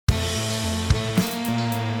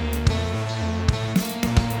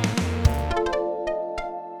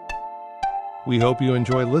We hope you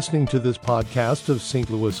enjoy listening to this podcast of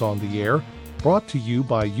St. Louis on the Air, brought to you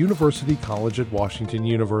by University College at Washington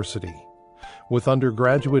University, with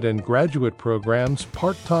undergraduate and graduate programs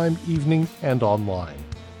part-time, evening, and online.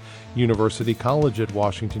 University College at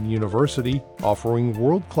Washington University, offering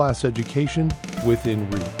world-class education within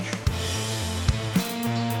reach.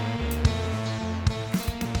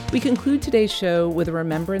 We conclude today's show with a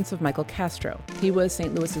remembrance of Michael Castro. He was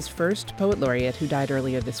St. Louis's first poet laureate who died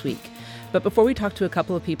earlier this week. But before we talk to a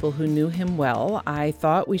couple of people who knew him well, I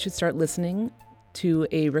thought we should start listening to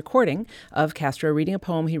a recording of Castro reading a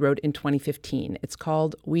poem he wrote in 2015. It's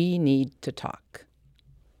called We Need to Talk.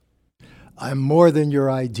 I'm more than your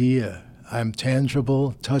idea. I'm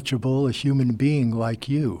tangible, touchable, a human being like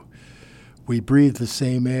you. We breathe the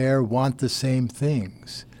same air, want the same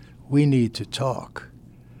things. We need to talk.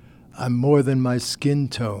 I'm more than my skin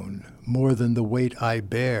tone, more than the weight I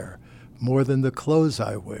bear, more than the clothes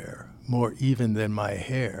I wear, more even than my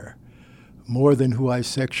hair, more than who I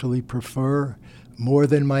sexually prefer, more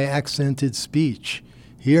than my accented speech.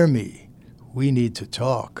 Hear me, we need to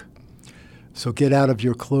talk. So get out of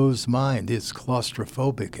your closed mind, it's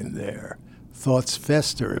claustrophobic in there. Thoughts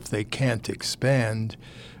fester if they can't expand.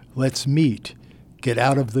 Let's meet, get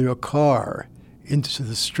out of your car, into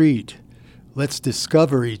the street. Let's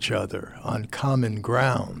discover each other on common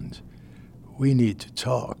ground. We need to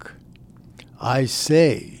talk. I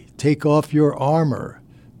say, take off your armor,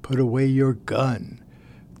 put away your gun.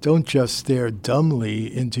 Don't just stare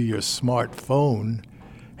dumbly into your smartphone.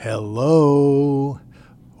 Hello,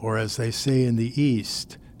 or as they say in the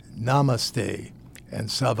East, namaste and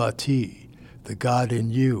savati. The God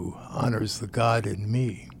in you honors the God in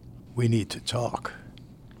me. We need to talk.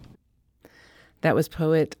 That was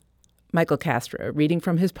poet Michael Castro reading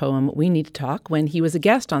from his poem We Need to Talk when he was a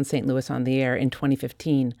guest on St. Louis on the Air in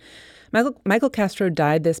 2015. Michael Castro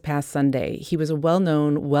died this past Sunday. He was a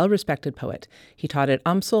well-known, well-respected poet. He taught at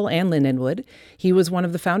UMSL and Lindenwood. He was one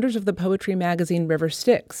of the founders of the poetry magazine River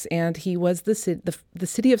Styx, and he was the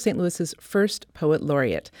city of St. Louis's first poet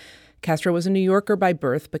laureate. Castro was a New Yorker by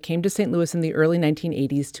birth, but came to St. Louis in the early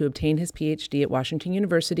 1980s to obtain his Ph.D. at Washington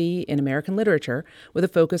University in American literature with a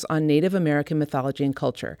focus on Native American mythology and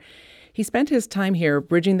culture. He spent his time here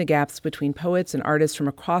bridging the gaps between poets and artists from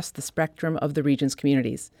across the spectrum of the region's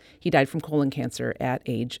communities. He died from colon cancer at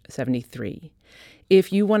age 73.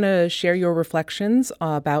 If you want to share your reflections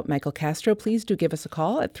about Michael Castro, please do give us a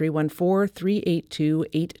call at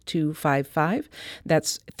 314-382-8255.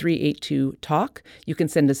 That's 382-TALK. You can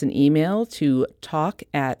send us an email to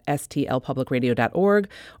talk@stlpublicradio.org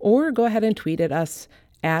or go ahead and tweet at us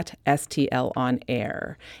at STL on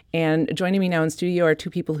Air. And joining me now in studio are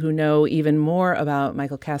two people who know even more about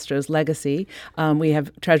Michael Castro's legacy. We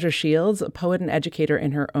have Treasure Shields, a poet and educator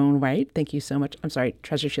in her own right. Thank you so much. I'm sorry,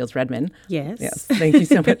 Treasure Shields Redman. Yes. Thank you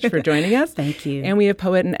so much for joining us. Thank you. And we have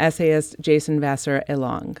poet and essayist Jason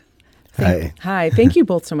Vassar-Elong. Hi. Hi. Thank you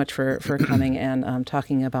both so much for coming and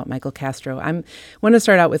talking about Michael Castro. I want to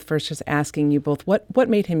start out with first just asking you both, what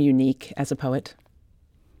made him unique as a poet?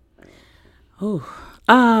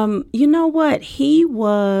 You know what? He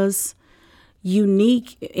was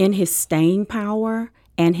unique in his staying power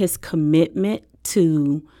and his commitment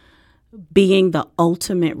to being the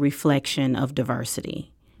ultimate reflection of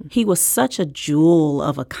diversity. He was such a jewel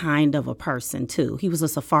of a kind of a person, too. He was a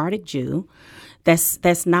Sephardic Jew.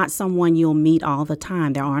 That's not someone you'll meet all the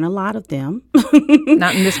time. There aren't a lot of them.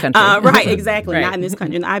 Not in this country. Right, exactly. Right. Not in this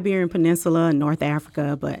country. In the Iberian Peninsula and North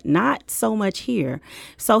Africa, but not so much here.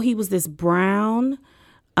 So he was this brown,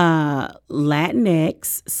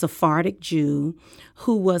 Latinx Sephardic Jew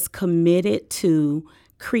who was committed to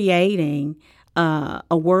creating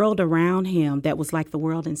a world around him that was like the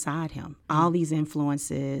world inside him. All these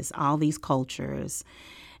influences, all these cultures.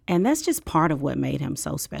 And that's just part of what made him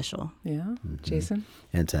so special. Yeah. Mm-hmm. Jason?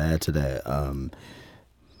 And to add to that,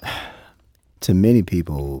 to many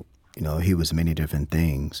people, he was many different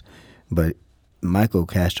things, but Michael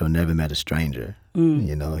Castro never met a stranger.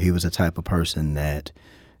 He was a type of person that,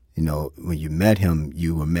 when you met him,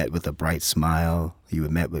 you were met with a bright smile, you were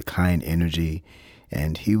met with kind energy,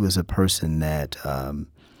 and he was a person that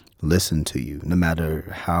listened to you. No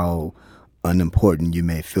matter how unimportant you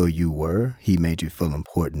may feel you were, he made you feel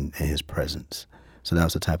important in his presence. So that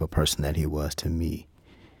was the type of person that he was to me.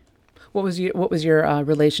 What was your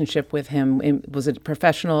relationship with him? Was it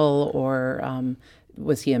professional or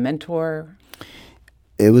was he a mentor?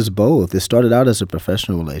 It was both. It started out as a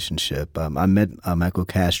professional relationship. I met Michael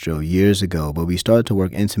Castro years ago, but we started to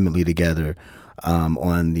work intimately together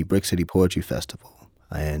on the Brick City Poetry Festival.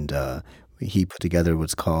 And he put together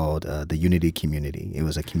what's called the Unity Community. It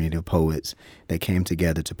was a community of poets that came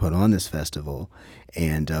together to put on this festival.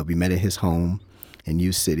 And we met at his home in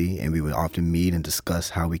U City, and we would often meet and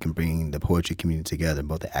discuss how we can bring the poetry community together,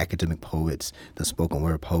 both the academic poets, the spoken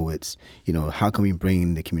word poets. How can we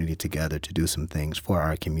bring the community together to do some things for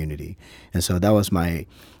our community? And so that was my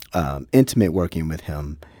intimate working with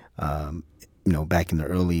him, back in the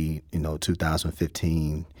early,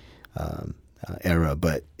 2015 era.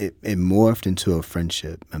 But it morphed into a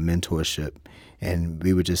friendship, a mentorship, and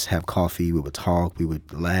we would just have coffee, we would talk, we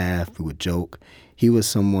would laugh, we would joke. He was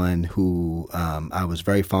someone who I was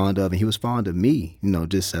very fond of, and he was fond of me,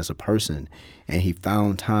 just as a person. And he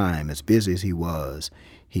found time, as busy as he was,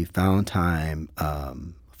 he found time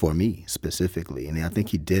for me specifically. And I think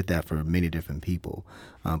he did that for many different people.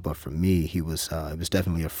 But for me, he was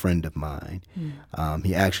definitely a friend of mine.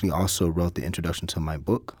 He actually also wrote the introduction to my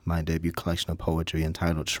book, my debut collection of poetry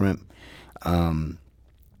entitled Shrimp. And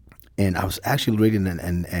I was actually reading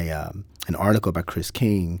an article by Chris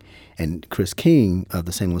King, and Chris King of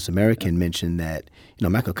the St. Louis American mentioned that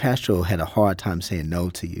Michael Castro had a hard time saying no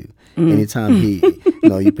to you. Anytime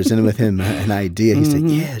you presented with him an idea, he said,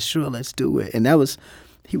 "Yeah, sure, let's do it." And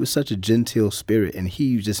he was such a genteel spirit, and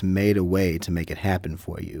he just made a way to make it happen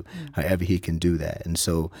for you, however he can do that. And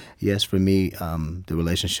so, yes, for me, the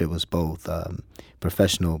relationship was both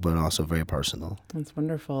professional but also very personal. That's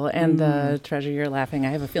wonderful. And Treasure, you're laughing.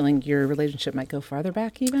 I have a feeling your relationship might go farther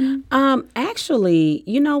back even? Actually,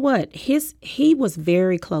 you know what? He was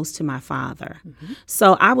very close to my father.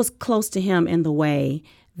 So I was close to him in the way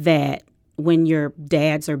that when your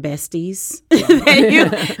dads are besties,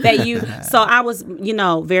 so I was,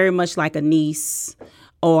 very much like a niece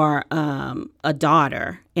or a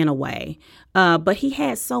daughter in a way. But he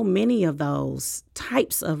had so many of those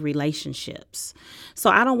types of relationships. So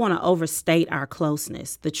I don't want to overstate our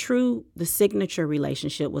closeness. The signature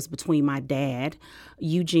relationship was between my dad,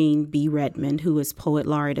 Eugene B. Redmond, who is Poet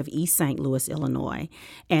Laureate of East St. Louis, Illinois,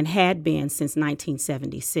 and had been since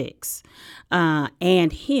 1976,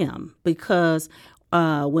 and him, because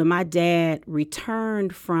when my dad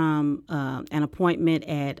returned from an appointment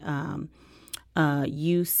at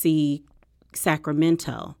UC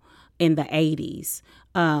Sacramento in the 80s,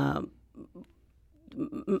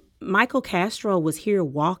 Michael Castro was here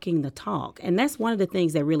walking the talk. And that's one of the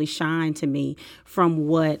things that really shined to me from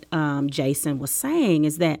what Jason was saying,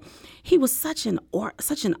 is that he was such an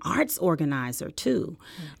arts organizer too.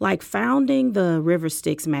 Like founding the River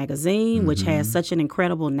Styx magazine, which has such an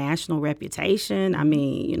incredible national reputation. I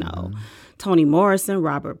mean, Toni Morrison,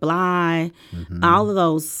 Robert Bly, all of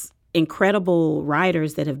those incredible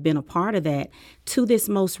writers that have been a part of that, to this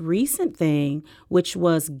most recent thing, which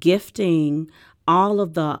was gifting all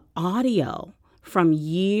of the audio from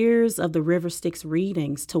years of the River Styx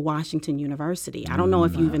readings to Washington University. I don't know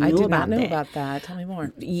if you even knew about that. I did not know about that. Tell me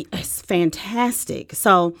more. It's fantastic.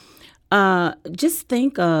 So just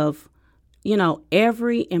think of,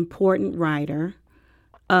 every important writer,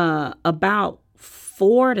 about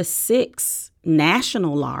 4 to 6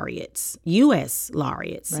 national laureates, U.S.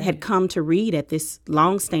 laureates, had come to read at this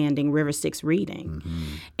longstanding River Styx reading.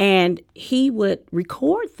 And he would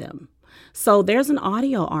record them. So there's an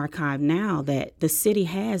audio archive now that the city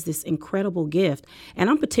has, this incredible gift. And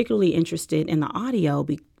I'm particularly interested in the audio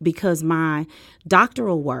because my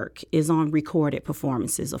doctoral work is on recorded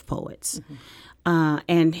performances of poets.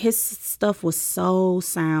 And his stuff was so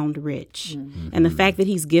sound rich. And the fact that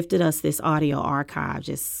he's gifted us this audio archive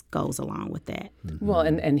just goes along with that. Well,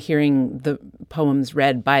 and hearing the poems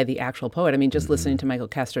read by the actual poet. I mean, just listening to Michael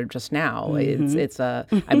Castro just now, it's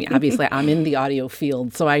obviously I'm in the audio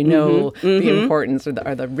field, so I know the importance or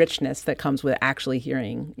the richness that comes with actually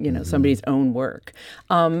hearing, somebody's own work.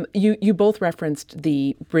 You both referenced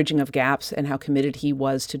the bridging of gaps and how committed he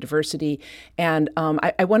was to diversity. And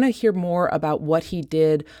I want to hear more about what he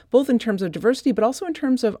did, both in terms of diversity, but also in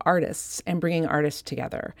terms of artists and bringing artists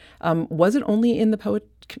together. Was it only in the poet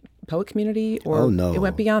community, or it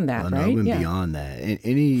went beyond that, right? No, it went beyond that.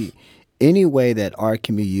 In any way that art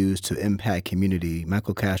can be used to impact community,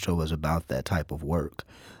 Michael Castro was about that type of work.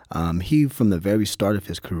 He, from the very start of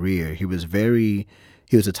his career, he was the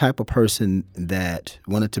type of person that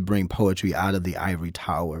wanted to bring poetry out of the ivory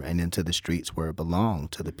tower and into the streets where it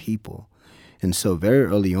belonged, to the people. And so very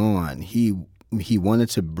early on, he wanted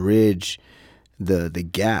to bridge the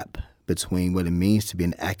gap between what it means to be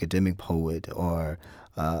an academic poet or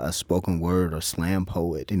a spoken word or slam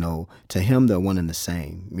poet. To him, they're one and the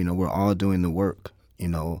same. We're all doing the work,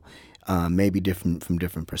 maybe different from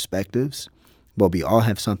different perspectives, but we all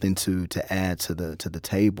have something to add to the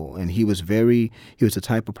table. And he was the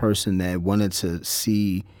type of person that wanted to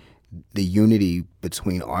see the unity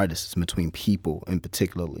between artists, between people, in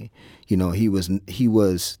particularly. You know, he was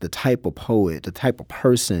the type of poet, the type of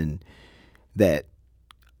person that,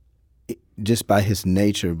 just by his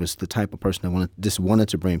nature, was the type of person that wanted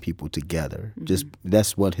to bring people together. Just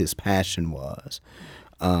that's what his passion was.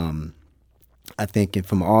 I think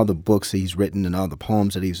from all the books that he's written and all the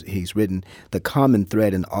poems that he's written, the common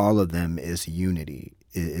thread in all of them is unity.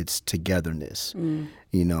 It's togetherness,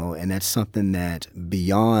 you know, and that's something that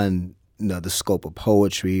beyond the scope of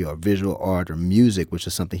poetry or visual art or music, which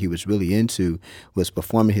is something he was really into, was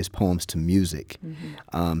performing his poems to music.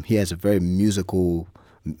 He has a very musicality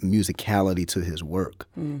to his work.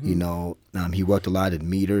 You know, he worked a lot in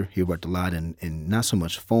meter. He worked a lot in not so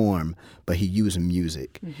much form, but he used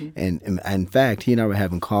music. And in fact, he and I were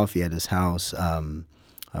having coffee at his house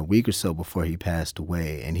a week or so before he passed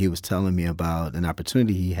away, and he was telling me about an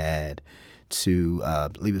opportunity he had to, I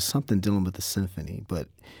believe it was something dealing with the symphony, but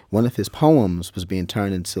one of his poems was being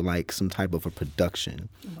turned into like some type of a production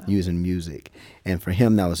using music. And for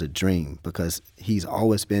him, that was a dream, because he's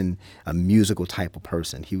always been a musical type of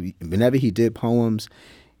person. Whenever he did poems,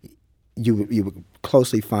 you would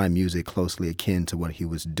closely find music closely akin to what he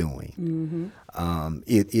was doing.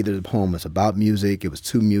 Either the poem was about music, it was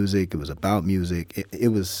to music, it was about music. He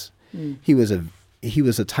was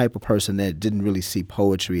a type of person that didn't really see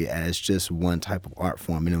poetry as just one type of art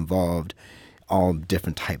form. It involved all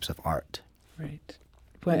different types of art. Right.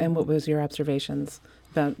 And what was your observations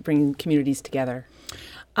about bringing communities together?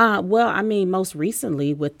 Well, I mean, most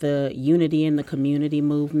recently with the Unity in the Community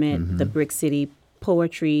movement, the Brick City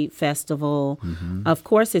Poetry Festival, of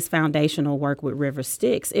course, his foundational work with River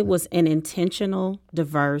Styx. It was an intentional,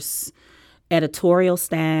 diverse editorial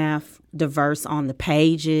staff, diverse on the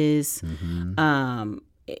pages.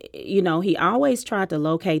 You know, he always tried to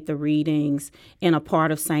locate the readings in a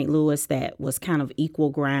part of St. Louis that was kind of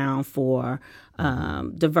equal ground for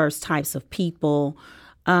diverse types of people.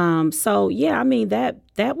 So, yeah, I mean,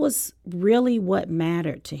 that was really what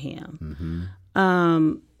mattered to him.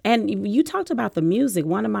 And you talked about the music.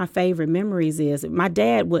 One of my favorite memories is my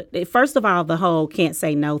dad would, first of all, the whole can't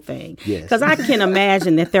say no thing. Yes. Because I can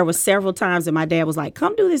imagine that there were several times that my dad was like,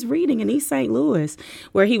 come do this reading in East St. Louis,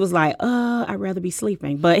 where he was like, I'd rather be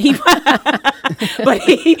sleeping. But he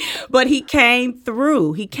but he came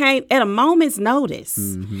through. He came at a moment's notice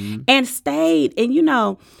and stayed. And, you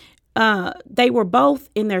know, they were both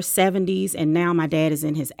in their 70s, and now my dad is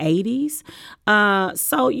in his 80s.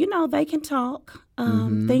 So, you know, they can talk.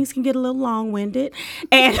 Things can get a little long-winded.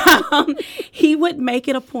 And he would make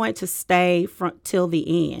it a point to stay till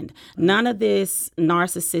the end. None of this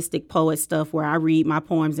narcissistic poet stuff where I read my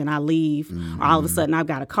poems and I leave, or all of a sudden I've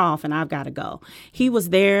got a cough and I've got to go. He was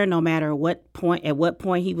there no matter at what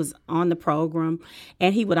point he was on the program.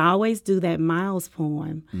 And he would always do that Miles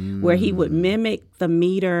poem where he would mimic the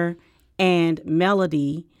meter and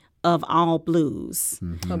melody of All Blues.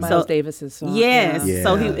 So Miles Davis's song. Yes. Yeah.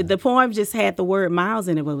 So the poem just had the word miles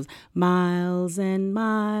in it. It was miles and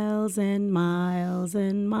miles and miles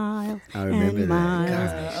and miles. I remember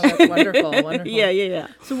that. Oh, that's wonderful. Wonderful. Yeah.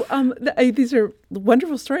 So these are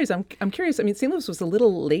wonderful stories. I'm curious. I mean, St. Louis was a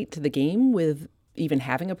little late to the game with even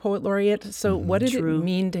having a poet laureate. So what did it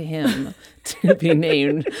mean to him to be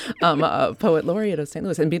named a poet laureate of St.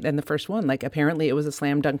 Louis and the first one? Like, apparently it was a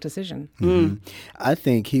slam dunk decision. I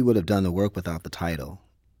think he would have done the work without the title.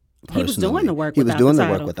 He was doing the work He without was doing the the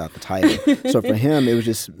title. work without the title. So for him, it was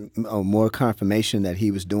just more confirmation that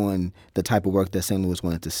he was doing the type of work that St. Louis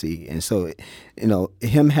wanted to see. And so, you know,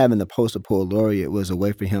 him having the post of poet laureate was a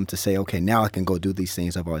way for him to say, okay, now I can go do these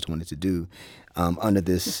things I've always wanted to do under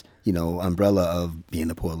this, you know, umbrella of being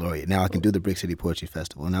the poet laureate. Now I can do the Brick City Poetry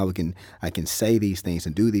Festival. Now I can say these things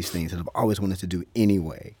and do these things that I've always wanted to do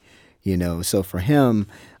anyway. You know, so for him,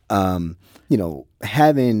 you know,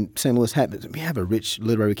 having St. Louis, we have a rich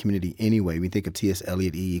literary community anyway. We think of T.S.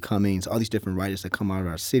 Eliot, E.E. Cummings, all these different writers that come out of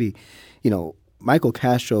our city. You know, Michael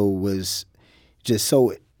Castro was just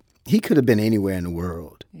so, he could have been anywhere in the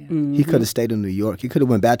world. Yeah. He could have stayed in New York. He could have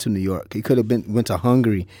went back to New York. He could have went to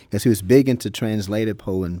Hungary, because he was big into translated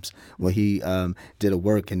poems where he did a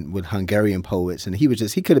work with Hungarian poets. And he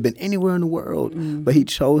could have been anywhere in the world, but he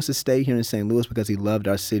chose to stay here in St. Louis because he loved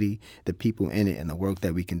our city, the people in it, and the work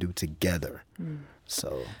that we can do together.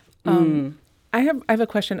 So, I have a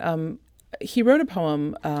question. He wrote a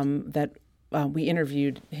poem that we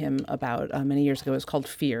interviewed him about many years ago. It was called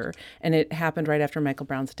Fear, and it happened right after Michael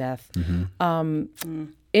Brown's death.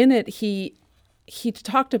 In it, he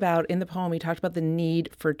talked about, in the poem, he talked about the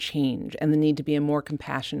need for change and the need to be a more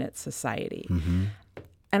compassionate society.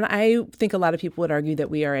 And I think a lot of people would argue that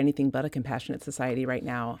we are anything but a compassionate society right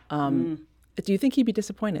now. Do you think he'd be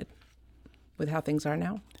disappointed? with how things are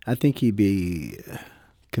now? I think he'd be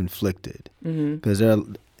conflicted because there are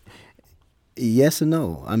yes and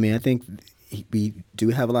no. I mean, I think we do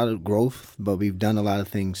have a lot of growth, but we've done a lot of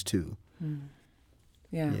things too.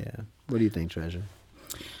 Yeah. What do you think, Treasure?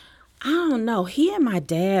 I don't know. He and my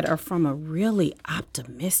dad are from a really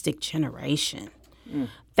optimistic generation.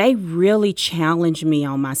 They really challenge me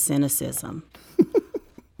on my cynicism.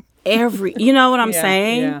 You know what I'm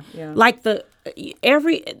saying? Yeah. Like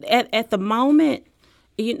at the moment,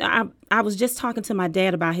 you know, I was just talking to my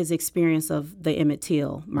dad about his experience of the Emmett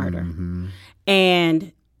Till murder.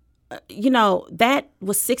 And you know, that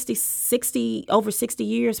was over 60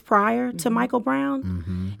 years prior to Michael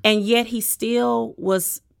Brown. And yet he still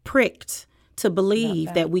was pricked to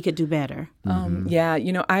believe that we could do better. Yeah,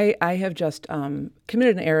 you know, I have just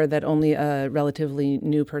committed an error that only a relatively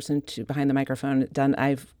new person behind the microphone done.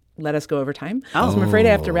 I've let us go over time. So I'm afraid I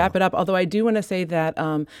have to wrap it up. Although I do want to say that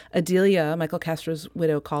Adelia, Michael Castro's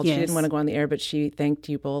widow, called. Yes. She didn't want to go on the air, but she thanked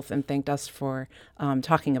you both and thanked us for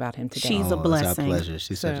talking about him today. She's a blessing. It's our pleasure.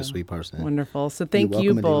 She's such a sweet person. Wonderful. So thank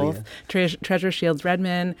you both. Treasure Shields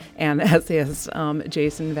Redman and essayist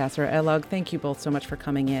Jason Vassar-Elog. Thank you both so much for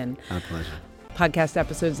coming in. Our pleasure. Podcast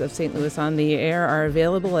episodes of St. Louis on the Air are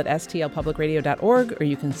available at stlpublicradio.org, or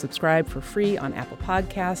you can subscribe for free on Apple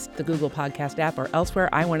Podcasts, the Google Podcast app, or elsewhere.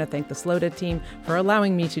 I want to thank the SLOTUD team for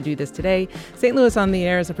allowing me to do this today. St. Louis on the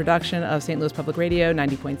Air is a production of St. Louis Public Radio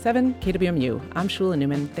 90.7 KWMU. I'm Shula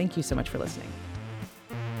Newman. Thank you so much for listening.